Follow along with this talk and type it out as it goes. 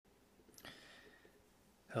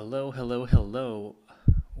Hello, hello, hello.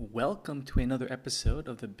 Welcome to another episode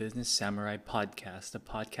of the Business Samurai Podcast, a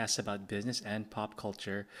podcast about business and pop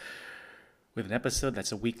culture with an episode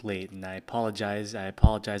that's a week late. And I apologize, I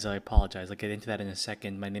apologize. I'll get into that in a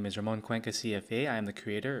second. My name is Ramon Cuenca, CFA. I am the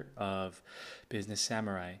creator of Business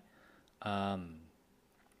Samurai. Um,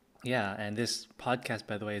 yeah, and this podcast,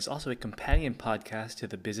 by the way, is also a companion podcast to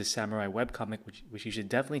the Business Samurai webcomic, which you should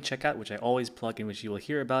definitely check out, which I always plug and which you will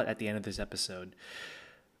hear about at the end of this episode.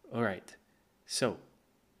 All right. So,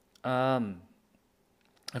 um,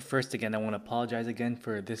 first, again, I want to apologize again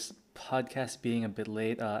for this podcast being a bit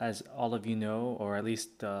late. As all of you know, or at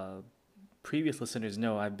least previous listeners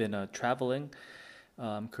know, I've been traveling.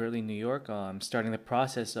 Currently in New York. I'm starting the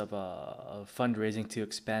process of fundraising to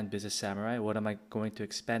expand Business Samurai. What am I going to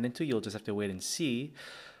expand into? You'll just have to wait and see.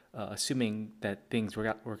 Assuming that things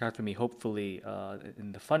work out for me, hopefully,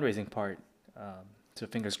 in the fundraising part. So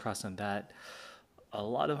fingers crossed on that. A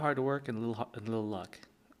lot of hard work and a little luck.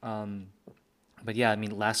 Um, but yeah, I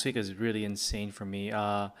mean, last week was really insane for me.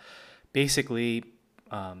 Basically,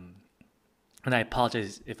 um, and I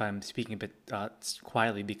apologize if I'm speaking a bit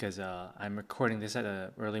quietly because I'm recording this at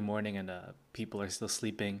a early morning and people are still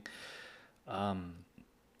sleeping. Um,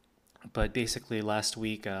 but basically, last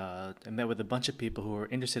week I met with a bunch of people who are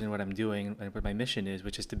interested in what I'm doing and what my mission is,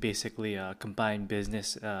 which is to basically combine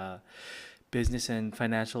business and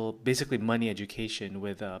financial, basically money education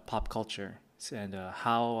with pop culture. And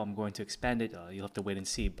how I'm going to expand it, you'll have to wait and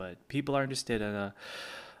see. But people are interested, and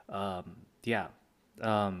yeah.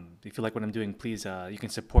 If you like what I'm doing, please you can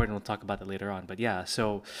support, and we'll talk about it later on. But yeah,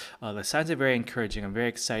 so the signs are very encouraging. I'm very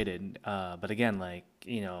excited. But again, like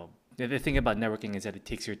the thing about networking is that it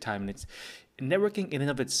takes your time, and it's networking in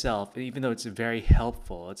and of itself. Even though it's very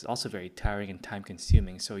helpful, it's also very tiring and time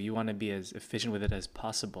consuming. So you want to be as efficient with it as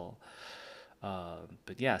possible.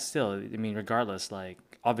 But yeah, still, I mean, regardless, like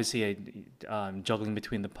obviously I'm juggling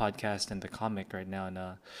between the podcast and the comic right now, and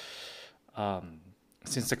um,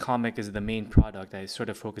 since the comic is the main product, I sort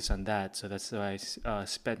of focus on that. So that's why I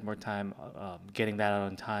spent more time getting that out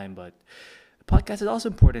on time. But the podcast is also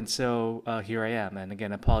important, so here I am. And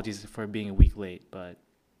again, apologies for being a week late, but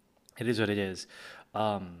it is what it is.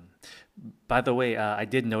 Um, by the way, I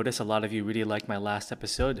did notice a lot of you really liked my last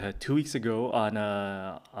episode 2 weeks ago on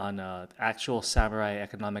actual samurai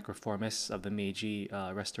economic reformists of the Meiji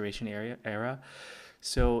Restoration era.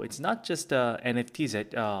 So it's not just NFTs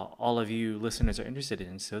that all of you listeners are interested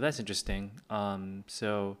in. So that's interesting. Um,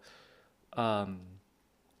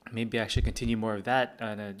 maybe I should continue more of that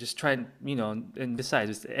and just try and And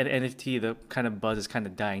besides, NFT, the kind of buzz is kind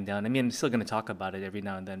of dying down. I mean, I'm still going to talk about it every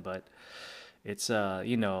now and then, but it's with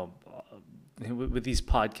these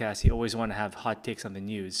podcasts, you always want to have hot takes on the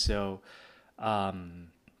news. So um,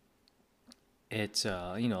 it's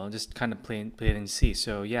just kind of play it and see.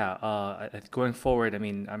 So yeah, going forward, I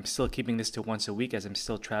mean, I'm still keeping this to once a week as I'm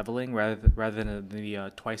still traveling rather than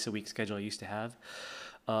the twice a week schedule I used to have.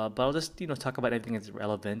 But I'll just talk about everything that's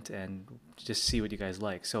relevant and just see what you guys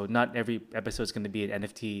like. So not every episode is going to be an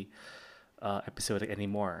NFT episode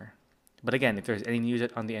anymore. But again, if there's any news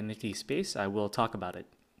on the NFT space, I will talk about it.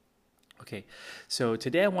 Okay, so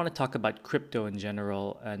today I want to talk about crypto in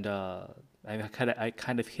general, and I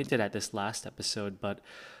kind of hinted at this last episode, but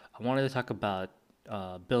I wanted to talk about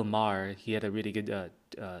Bill Maher. He had a really good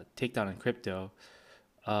takedown on crypto,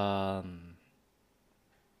 um,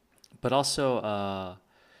 but also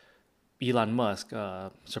Elon Musk.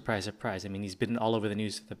 Surprise, surprise. I mean, he's been all over the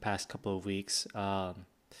news for the past couple of weeks. Um,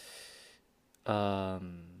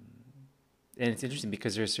 and it's interesting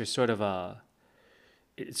because there's sort of a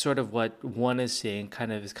it's sort of what one is saying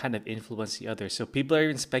kind of influenced the other. So people are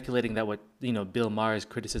even speculating that what Bill Maher's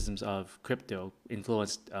criticisms of crypto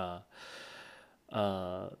influenced Elon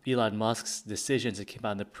Musk's decisions that came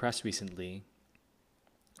out in the press recently.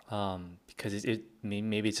 Because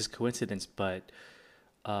maybe it's just coincidence, but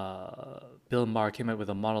Bill Maher came out with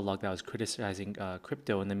a monologue that was criticizing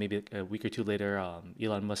crypto, and then maybe a week or two later,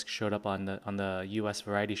 Elon Musk showed up on the U.S.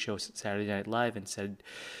 variety show Saturday Night Live and said,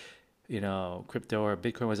 crypto or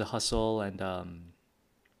Bitcoin was a hustle, and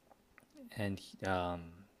he- um,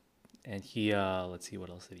 and he let's see, what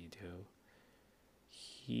else did he do?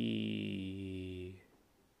 He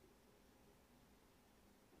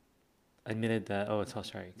admitted that. Oh, it's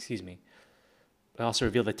sorry. Excuse me. I also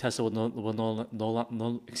revealed that Tesla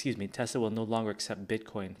excuse me, Tesla will no longer accept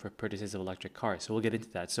Bitcoin for purchases of electric cars. So we'll get into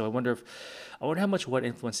that. So I wonder how much what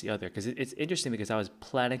influenced the other, because it's interesting because I was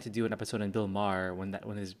planning to do an episode on Bill Maher when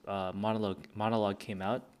his monologue came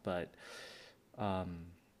out, but um,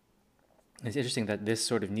 It's interesting that this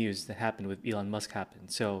sort of news that happened with Elon Musk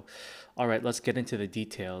happened. So, all right, let's get into the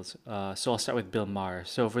details. So I'll start with Bill Maher.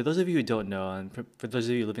 So for those of you who don't know, and for those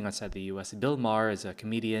of you living outside the U.S., Bill Maher is a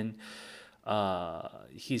comedian.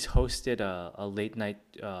 He's hosted a late night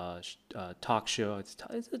talk show. It's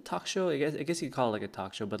a talk show. I guess you could call it like a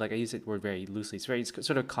talk show, but like I use it word very loosely. It's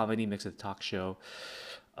sort of comedy mixed with talk show.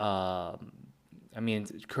 Um, I mean,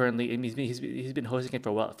 currently, I mean, he's been hosting it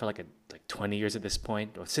for for like 20 years at this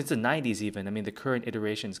point, or since the 90s even. I mean, the current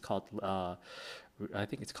iteration is called I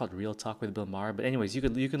think it's called Real Talk with Bill Maher. But anyways, you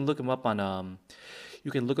can look him up on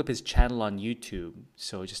you can look up his channel on YouTube.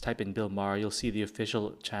 So just type in Bill Maher, you'll see the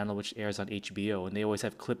official channel which airs on HBO, and they always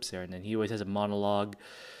have clips there. And then he always has a monologue.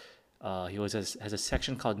 He always has a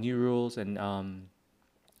section called New Rules, and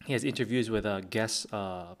he has interviews with guests,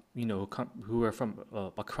 who are from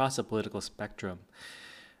across the political spectrum.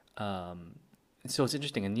 Um, so it's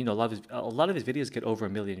interesting, and a lot of his videos get over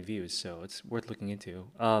 1 million views, so it's worth looking into.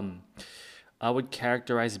 I would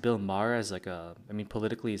characterize Bill Maher as like I mean,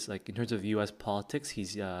 politically, it's like in terms of U.S. politics,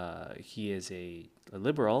 he is a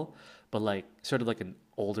liberal, but like sort of like an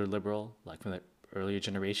older liberal, like from the earlier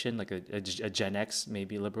generation, like a Gen X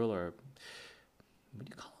maybe liberal, or what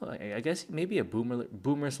do you call it? I guess maybe a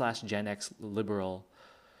boomer slash Gen X liberal.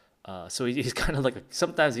 So he's kind of like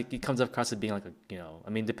sometimes he comes across as being like I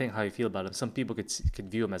mean, depending on how you feel about him, some people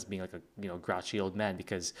could view him as being like a grouchy old man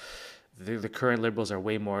because the current liberals are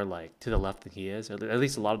way more like to the left than he is, or at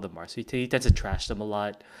least a lot of them are. So he tends to trash them a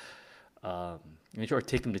lot, um, or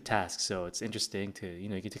take them to task. So it's interesting to you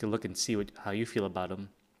can take a look and see how you feel about him.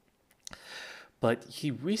 But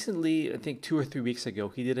he recently, I think 2 or 3 weeks ago,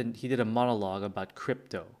 he did a monologue about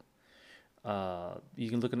crypto. You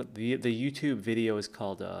can look at the YouTube video is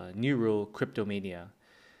called New Rule Cryptomania.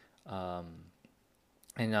 Um,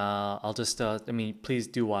 and I'll just I mean, please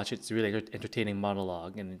do watch it. It's a really entertaining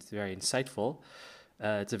monologue, and it's very insightful.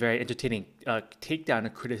 It's a very entertaining takedown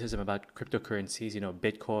of criticism about cryptocurrencies,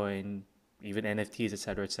 Bitcoin, even NFTs,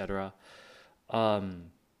 etc., etc.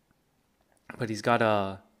 Um, but he's got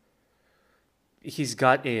a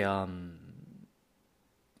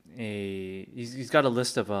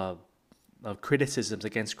list of criticisms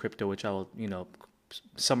against crypto, which I will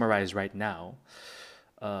summarize right now.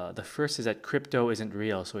 The first is that crypto isn't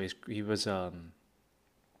real. So he was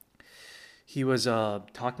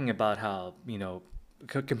talking about how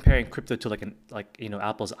comparing crypto to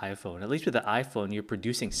Apple's iPhone. At least with the iPhone, you're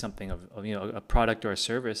producing something of a product or a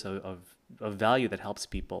service of value that helps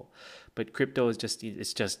people. But crypto is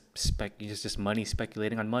just money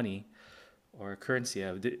speculating on money, or a currency,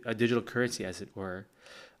 a digital currency, as it were.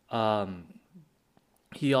 Um,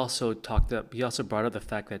 he also brought up the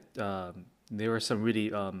fact that there were some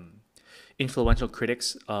really influential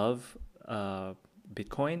critics of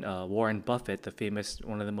Bitcoin. Warren Buffett,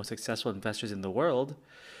 one of the most successful investors in the world.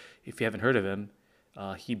 If you haven't heard of him,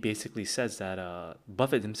 he basically says that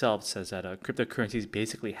Buffett himself says that cryptocurrencies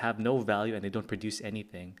basically have no value and they don't produce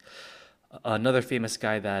anything. Another famous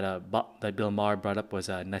guy that Bill Maher brought up was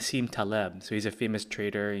Nassim Taleb. So he's a famous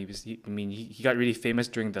trader. I mean, he got really famous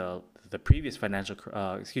during the previous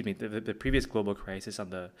the previous global crisis, on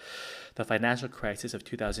the financial crisis of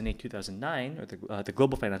 2008 2009, or the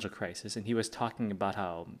global financial crisis, and he was talking about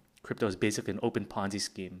how crypto is basically an open Ponzi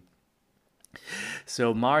scheme.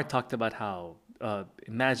 So Maher talked about how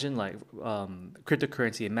imagine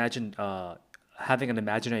cryptocurrency. Imagine having an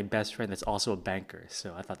imaginary best friend that's also a banker.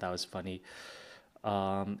 So I thought that was funny.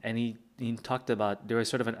 And he talked about there was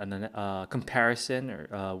sort of a comparison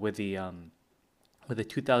with the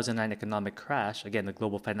 2009 economic crash, again the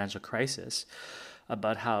global financial crisis,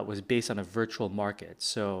 about how it was based on a virtual market.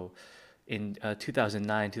 So in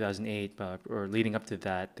 2009, 2008, or leading up to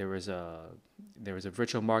that, there was a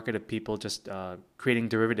virtual market of people just creating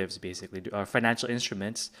derivatives, basically, financial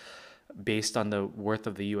instruments based on the worth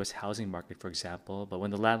of the U.S. housing market, for example. But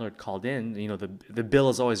when the landlord called in, the bill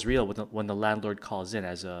is always real when the landlord calls in,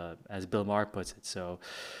 as Bill Maher puts it. So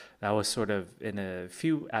that was sort of, in a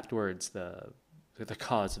few apt words, the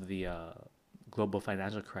cause of the global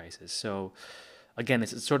financial crisis. So again,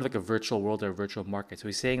 it's sort of like a virtual world or a virtual market. So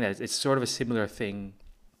he's saying that it's sort of a similar thing.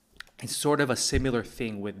 It's sort of a similar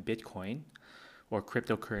thing with Bitcoin or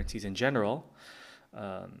cryptocurrencies in general.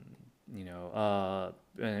 Um,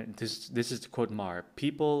 and this is to quote Mar: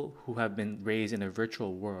 "People who have been raised in a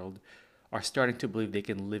virtual world are starting to believe they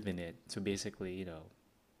can live in it." So basically,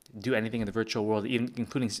 do anything in the virtual world, even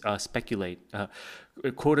including speculate,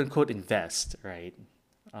 quote unquote, invest, right?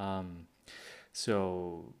 Um,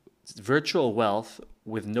 so it's virtual wealth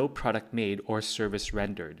with no product made or service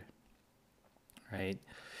rendered, right?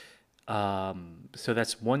 So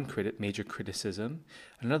that's one major criticism.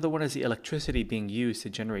 Another one is the electricity being used to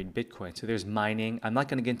generate Bitcoin. So there's mining. I'm not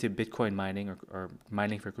going to get into Bitcoin mining or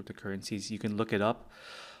mining for cryptocurrencies. You can look it up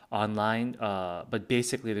online. But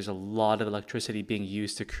basically, there's a lot of electricity being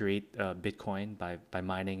used to create Bitcoin by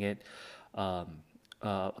mining it. Um,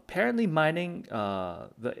 Apparently, mining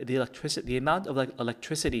the electricity, the amount of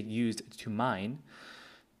electricity used to mine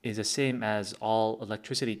is the same as all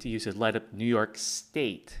electricity to use to light up New York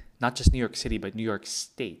State, not just New York City, but New York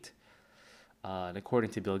State. And according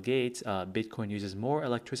to Bill Gates, Bitcoin uses more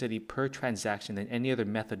electricity per transaction than any other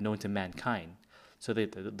method known to mankind. So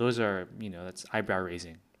those are, that's eyebrow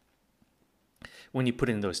raising when you put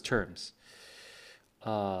it in those terms.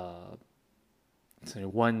 Uh, so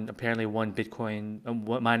one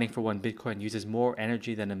Bitcoin mining for one Bitcoin uses more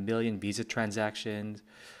energy than a million Visa transactions.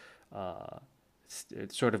 Uh,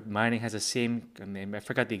 it's sort of mining has the same. I mean, I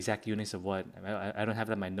forgot the exact units of what. I don't have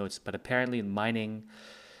that in my notes, but apparently mining.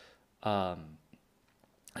 Um,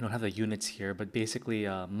 I don't have the units here, but basically,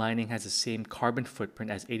 mining has the same carbon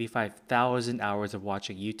footprint as 85,000 hours of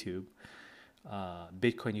watching YouTube.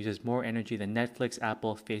 Bitcoin uses more energy than Netflix,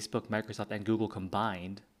 Apple, Facebook, Microsoft, and Google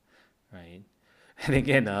combined, right? And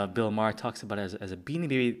again, Bill Maher talks about it as a beanie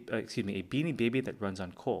baby, a beanie baby that runs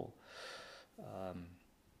on coal. Um,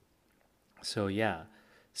 so yeah,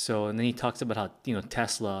 and then he talks about how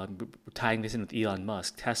Tesla, tying this in with Elon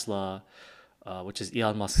Musk, Tesla, which is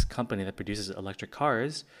Elon Musk's company that produces electric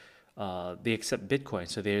cars, they accept Bitcoin.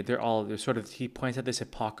 So they're sort of, he points out this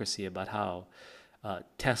hypocrisy about how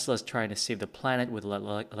Tesla's trying to save the planet with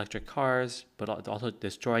electric cars, but also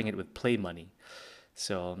destroying it with play money.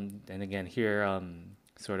 So, and again, here,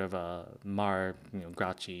 sort of Mar,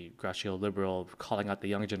 grouchy old liberal, calling out the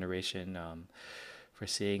younger generation for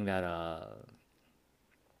saying that,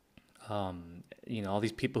 all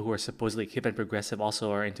these people who are supposedly hip and progressive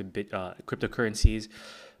also are into cryptocurrencies,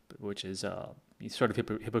 which is sort of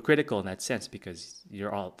hypocritical in that sense because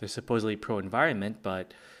they're supposedly pro environment,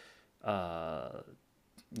 but uh,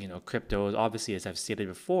 crypto obviously, as I've stated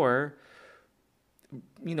before,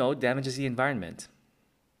 damages the environment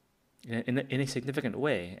in a significant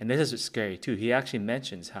way. And this is scary too. He actually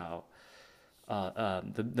mentions how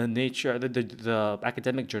the nature, the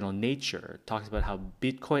academic journal Nature talks about how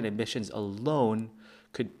Bitcoin emissions alone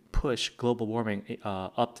could push global warming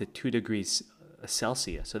up to 2 degrees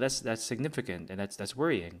Celsius. So that's significant and that's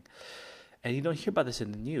worrying. And you don't hear about this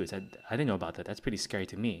in the news. I didn't know about that. That's pretty scary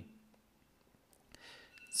to me.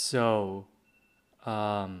 So,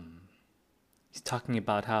 um, he's talking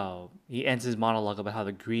about how he ends his monologue about how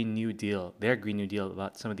their Green New Deal,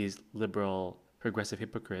 about some of these liberal progressive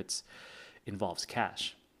hypocrites, involves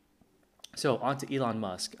cash. So on to Elon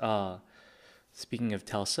Musk. Speaking of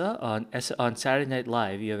Telsa, on Saturday Night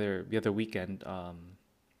Live the other weekend,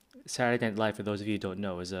 Saturday Night Live, for those of you who don't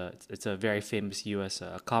know, it's a very famous U.S.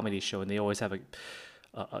 Comedy show, and they always have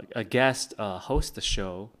a guest host the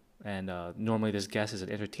show. And normally this guest is an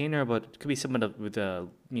entertainer, but it could be someone with a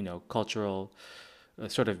cultural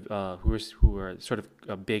sort of who are sort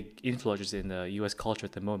of big influencers in the U.S. culture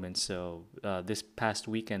at the moment. So this past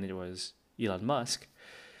weekend it was Elon Musk,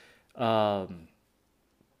 um,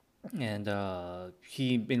 and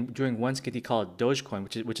during one skit he called Dogecoin,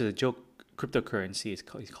 which is a joke cryptocurrency.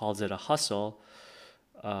 He calls it a hustle.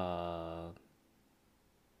 Uh,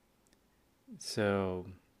 so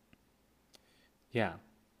yeah,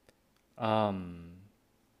 um,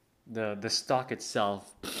 the stock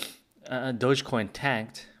itself, Dogecoin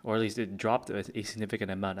tanked, or at least it dropped a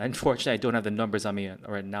significant amount. Unfortunately, I don't have the numbers on me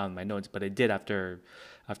right now in my notes, but it did after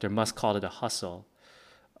Musk called it a hustle.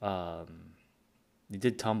 Um, it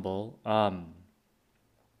did tumble.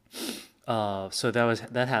 So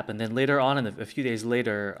that happened. Then later on, a few days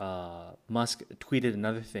later, Musk tweeted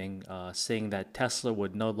another thing, saying that Tesla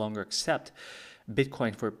would no longer accept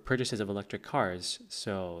Bitcoin for purchases of electric cars.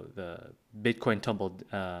 So the Bitcoin tumbled,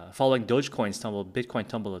 following Dogecoin's tumble, Bitcoin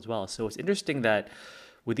tumbled as well. So it's interesting that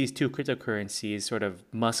with these two cryptocurrencies, sort of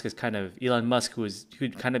Elon Musk,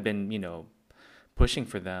 who'd kind of been pushing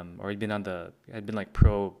for them, or had been like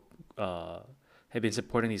uh, had been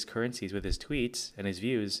supporting these currencies with his tweets and his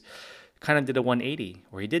views, kind of did a 180,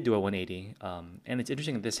 or he did do a 180. And it's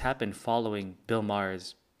interesting that this happened following Bill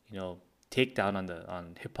Maher's, takedown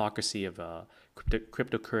on hypocrisy of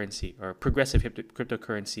cryptocurrency or progressive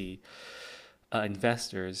cryptocurrency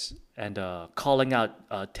investors, and calling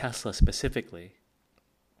out Tesla specifically.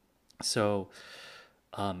 So,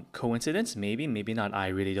 coincidence? Maybe, maybe not. I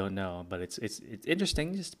really don't know, but it's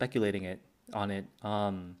interesting just speculating on it.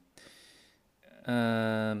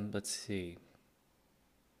 Let's see.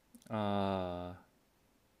 Uh,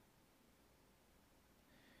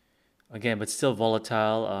 again, but still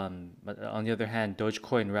volatile. But on the other hand,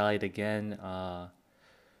 Dogecoin rallied again.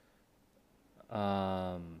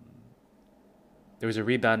 Um, there was a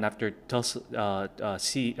rebound after Tesla,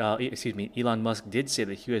 Elon Musk did say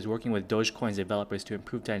that he was working with Dogecoin's developers to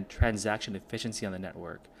improve transaction efficiency on the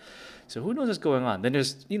network. So who knows what's going on? Then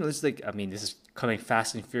there's, this is like, I mean, this is coming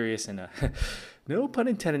fast and furious, and no pun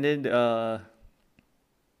intended.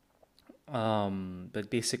 But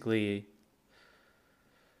basically,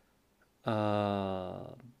 uh,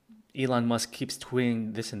 Elon Musk keeps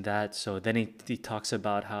tweeting this and that. So then he talks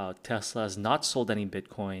about how Tesla has not sold any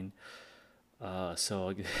Bitcoin.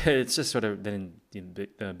 So it's just sort of then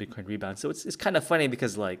Bitcoin rebound. So it's kind of funny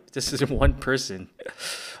because like this is one person,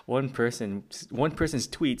 one person's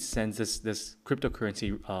tweet sends this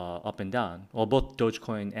cryptocurrency up and down. Well, both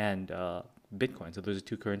Dogecoin and Bitcoin. So those are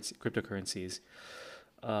two cryptocurrencies.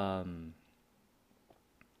 Um,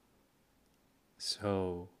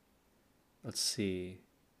 so let's see.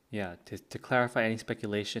 Yeah, to clarify any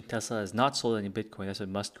speculation, Tesla has not sold any Bitcoin. That's what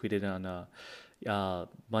Musk tweeted on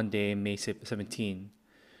Monday, May 17.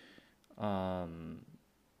 Um,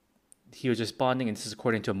 he was responding, and this is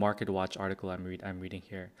according to a Market Watch article I'm reading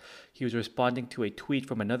here. He was responding to a tweet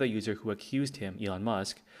from another user who accused him, Elon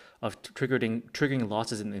Musk, of triggering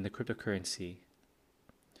losses in the cryptocurrency.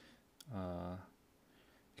 Uh,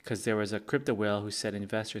 because there was a crypto whale who said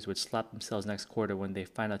investors would slap themselves next quarter when they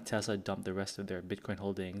find out Tesla dumped the rest of their Bitcoin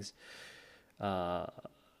holdings. Uh,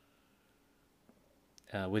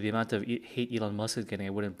 with the amount of hate Elon Musk is getting, I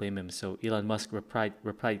wouldn't blame him. So Elon Musk replied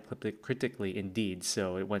critically, indeed.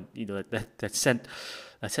 So it went, that sent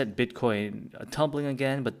Bitcoin tumbling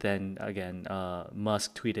again. But then again,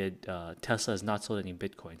 Musk tweeted, Tesla has not sold any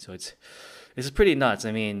Bitcoin. So it's pretty nuts.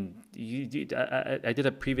 I mean, I did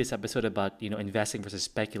a previous episode about investing versus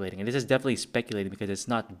speculating, and this is definitely speculating because it's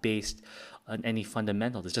not based on any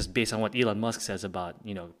fundamentals. It's just based on what Elon Musk says about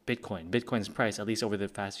Bitcoin. Bitcoin's price, at least over the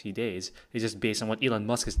past few days, is just based on what Elon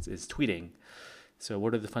Musk is tweeting. So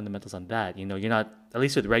what are the fundamentals on that? You're not, at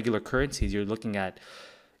least with regular currencies, you're looking at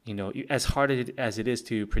as hard as it is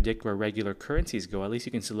to predict where regular currencies go, at least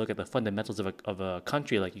you can still look at the fundamentals of a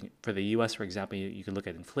country. Like for the U.S., for example, you can look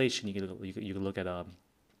at inflation, you can look at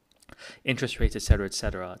interest rates, et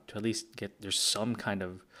cetera, to at least there's some kind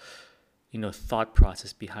of thought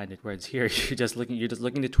process behind it. Whereas here, you're just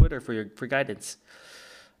looking to Twitter for guidance.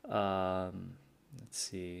 Let's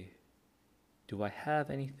see, do I have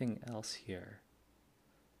anything else here?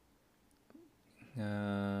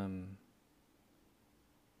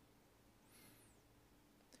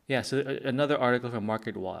 Yeah, so another article from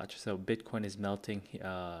Market Watch. So Bitcoin is melting.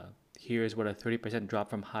 Here's what a 30% drop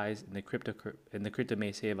from highs in the crypto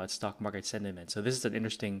may say about stock market sentiment. So this is an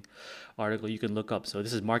interesting article you can look up. So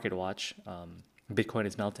this is Market Watch. Bitcoin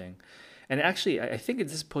is melting, and actually, I think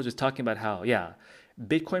this post was talking about how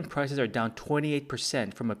Bitcoin prices are down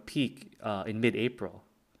 28% from a peak in mid-April.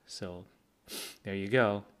 So there you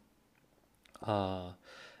go.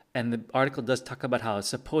 And the article does talk about how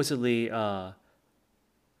supposedly.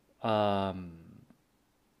 Let's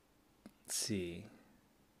see.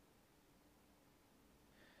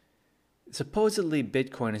 Supposedly,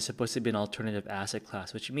 Bitcoin is supposed to be an alternative asset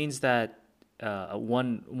class, which means that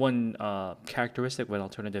one characteristic of an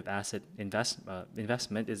alternative asset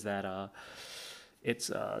investment is that it's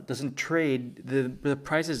doesn't trade the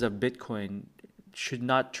prices of Bitcoin should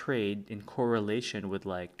not trade in correlation with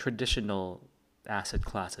like traditional asset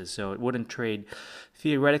classes. So it wouldn't trade,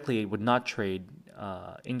 theoretically, it would not trade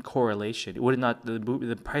in correlation. It would not,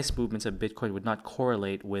 the price movements of Bitcoin would not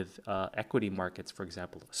correlate with equity markets, for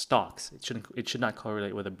example, stocks. It should not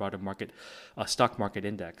correlate with a broader market, stock market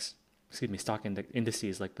index. Excuse me,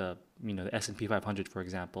 indices like the S&P 500, for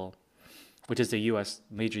example, which is the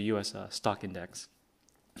major U.S. Stock index.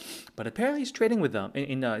 But apparently, it's trading with them.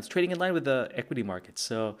 It's trading in line with the equity markets.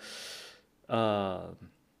 So.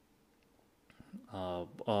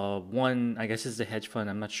 One, I guess, is the hedge fund.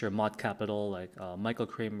 I'm not sure. Mod Capital, like Michael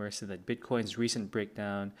Kramer, said that Bitcoin's recent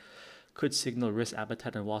breakdown could signal risk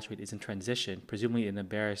appetite on Wall Street is in transition, presumably in a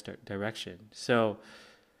bearish direction. So,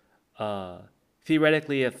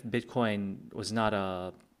 theoretically, if Bitcoin was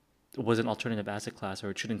an alternative asset class,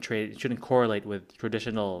 or it shouldn't correlate with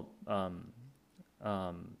traditional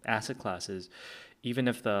asset classes, even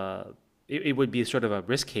if it would be sort of a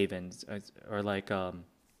risk haven, or like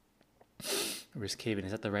risk haven,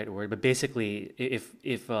 is that the right word? But basically,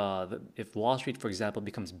 if Wall Street, for example,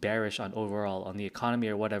 becomes bearish on the economy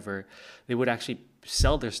or whatever, they would actually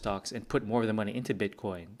sell their stocks and put more of the money into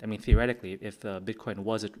Bitcoin. I mean, theoretically, if Bitcoin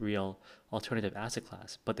was a real alternative asset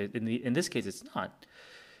class, but in this case, it's not.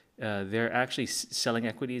 They're actually selling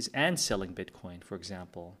equities and selling Bitcoin, for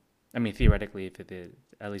example. I mean, theoretically, if it is,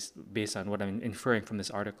 at least based on what I'm inferring from this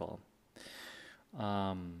article.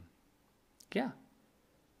 Um, yeah.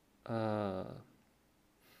 Uh,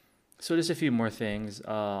 so there's a few more things.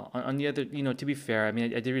 On the other, to be fair, I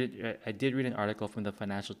mean, I did read an article from the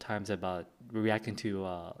Financial Times about reacting to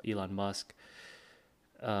Elon Musk.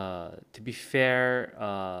 To be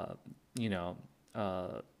fair, you know,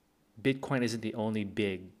 uh, Bitcoin isn't the only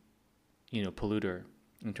big, polluter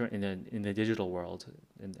in the digital world,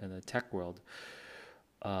 in the tech world.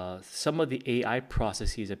 Some of the AI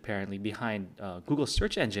processes apparently behind Google's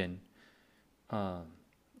search engine uh,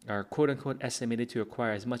 are quote unquote estimated to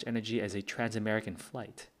require as much energy as a trans-American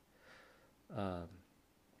flight. Uh,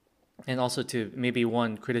 and also, to maybe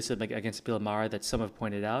one criticism against Bill Maher that some have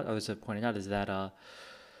pointed out, others have pointed out,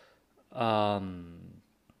 um,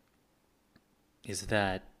 is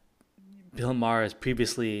that Bill Maher has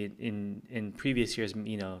previously in previous years,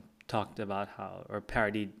 talked about how, or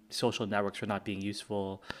parodied social networks for not being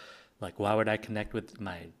useful. Like, why would I connect with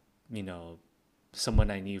my, you know, someone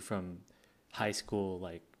I knew from high school,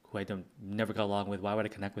 like who I don't never got along with? Why would I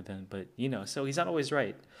connect with them? But so he's not always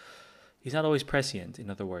right. He's not always prescient. In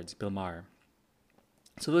other words, Bill Maher.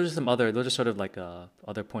 So those are sort of like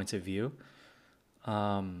other points of view.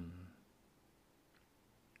 Um,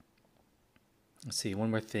 let's see,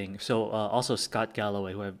 one more thing. So also Scott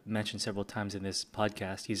Galloway, who I've mentioned several times in this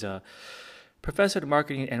podcast, he's a professor of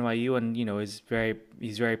marketing at NYU, and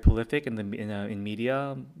he's very prolific in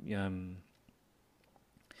media. Um,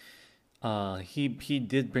 he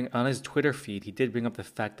did bring on his Twitter feed. He did bring up the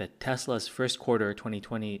fact that Tesla's first quarter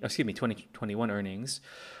 2021 earnings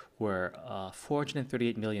were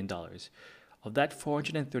 $438 million. Of that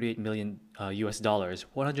 438 million US dollars,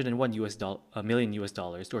 101 million US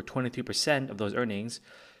dollars, or 23% of those earnings,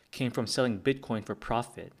 came from selling Bitcoin for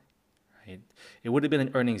profit. Right? It would have been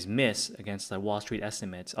an earnings miss against the Wall Street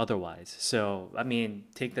estimates otherwise. So I mean,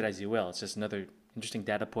 take that as you will. It's just another interesting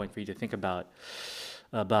data point for you to think about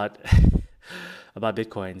about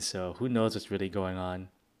Bitcoin. So who knows what's really going on?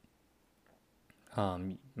 I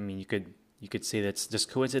mean, you could say that's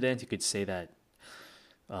just coincidence. You could say that,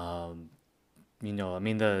 um, I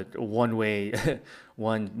mean, the one way,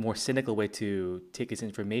 one more cynical way to take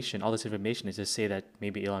all this information, is just say that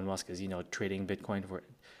maybe Elon Musk is, trading Bitcoin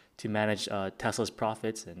to manage Tesla's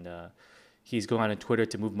profits, and he's going on Twitter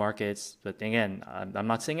to move markets. But again, I'm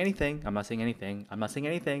not saying anything. I'm not saying anything. I'm not saying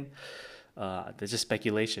anything. That's just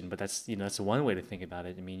speculation, but that's one way to think about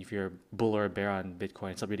it. I mean, if you're a bull or a bear on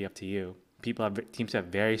Bitcoin, it's really up to you. Seem to have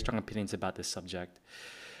very strong opinions about this subject.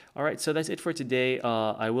 All right, so that's it for today.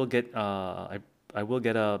 I will get a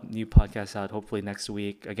new podcast out hopefully next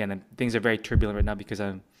week. Again, things are very turbulent right now because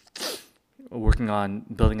I'm working on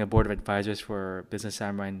building a board of advisors for Business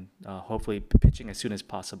Samurai, and hopefully pitching as soon as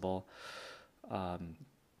possible. Um,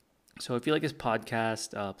 so if you like this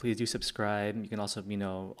podcast, please do subscribe. You can also,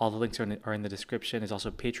 all the links are in the description. There's also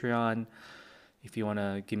Patreon if you want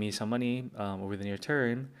to give me some money over the near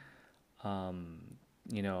term. You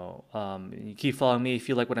keep following me if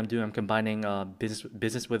you like what I'm doing. I'm combining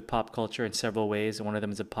business with pop culture in several ways. One of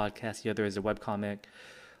them is a podcast. The other is a webcomic.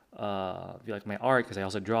 If you like my art, because I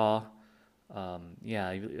also draw, and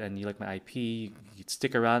you like my IP, you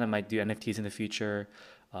stick around. I might do NFTs in the future.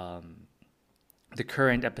 The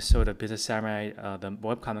current episode of Business Samurai, the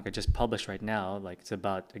webcomic I just published right now, like it's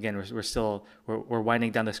about, again, we're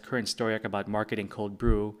winding down this current story arc about marketing cold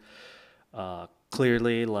brew.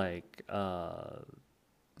 Clearly, like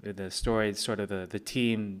the story, sort of the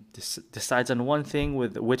team decides on one thing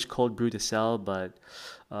with which cold brew to sell, but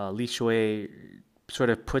Li Shui sort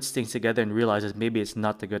of puts things together and realizes maybe it's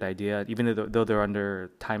not the good idea, even though they're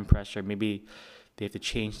under time pressure. Maybe they have to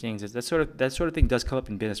change things. That sort of thing does come up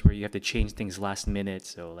in business where you have to change things last minute.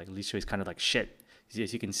 So like Li Shui is kind of like shit.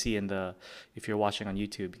 As you can see if you're watching on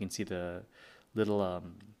YouTube, you can see the little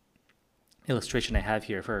illustration I have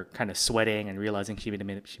here of her kind of sweating and realizing she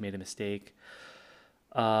made a mistake.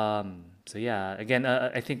 So yeah, again,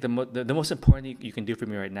 I think the most important thing you can do for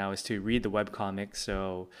me right now is to read the webcomic.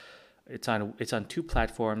 So it's on two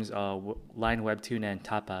platforms, Line Webtoon and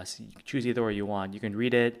Tapas. You can choose either or you want. You can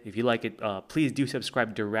read it. If you like it, please do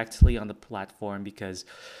subscribe directly on the platform, because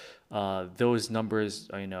those numbers,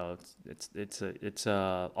 it's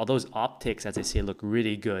all those optics, as I say, look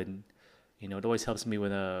really good. It always helps me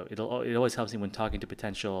it always helps me when talking to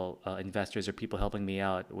potential investors or people helping me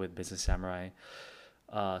out with Business Samurai.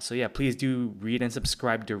 So yeah, please do read and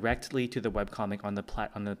subscribe directly to the webcomic on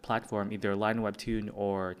the platform, either Line Webtoon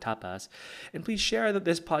or Tapas, and please share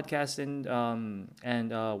this podcast and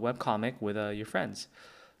webcomic with your friends.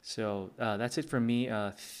 So that's it for me.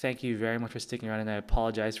 Thank you very much for sticking around, and I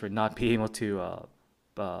apologize for not being able to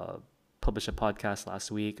published a podcast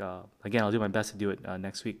last week. Again, I'll do my best to do it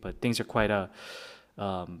next week, but things are quite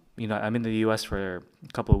I'm in the U.S. for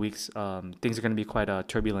a couple of weeks. Things are going to be quite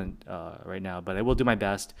turbulent right now, but I will do my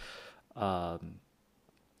best. Um,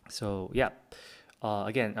 so yeah,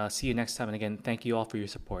 again, see you next time, and again, thank you all for your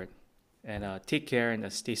support, and take care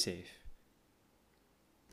and stay safe.